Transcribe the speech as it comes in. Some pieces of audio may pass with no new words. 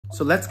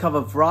So let's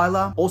cover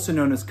Vrylar, also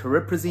known as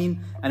Cariprazine,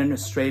 and in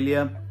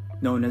Australia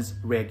known as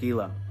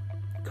Reagila.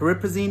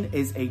 Cariprazine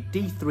is a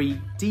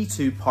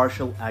D3/D2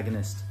 partial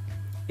agonist.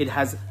 It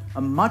has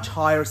a much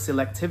higher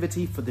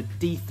selectivity for the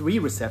D3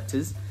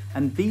 receptors,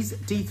 and these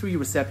D3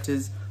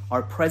 receptors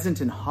are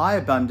present in high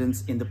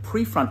abundance in the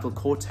prefrontal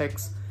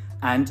cortex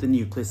and the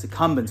nucleus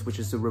accumbens, which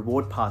is the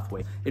reward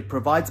pathway. It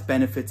provides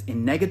benefits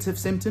in negative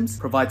symptoms,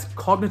 provides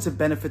cognitive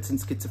benefits in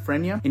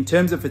schizophrenia. In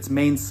terms of its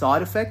main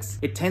side effects,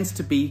 it tends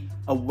to be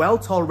a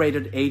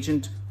well-tolerated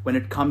agent when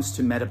it comes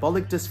to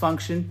metabolic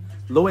dysfunction,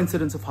 low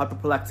incidence of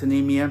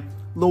hyperprolactinemia,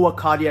 lower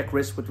cardiac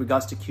risk with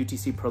regards to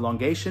QTc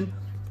prolongation.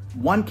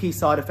 One key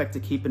side effect to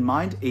keep in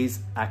mind is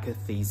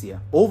akathisia.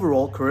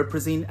 Overall,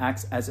 cariprazine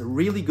acts as a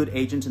really good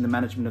agent in the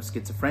management of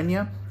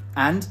schizophrenia,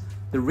 and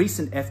the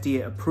recent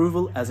FDA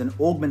approval as an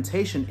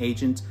augmentation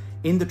agent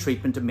in the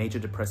treatment of major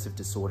depressive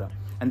disorder.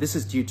 And this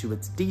is due to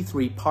its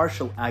D3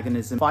 partial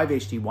agonism,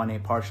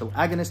 5-HT1A partial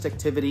agonist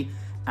activity,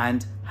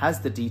 and has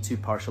the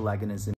D2 partial agonism.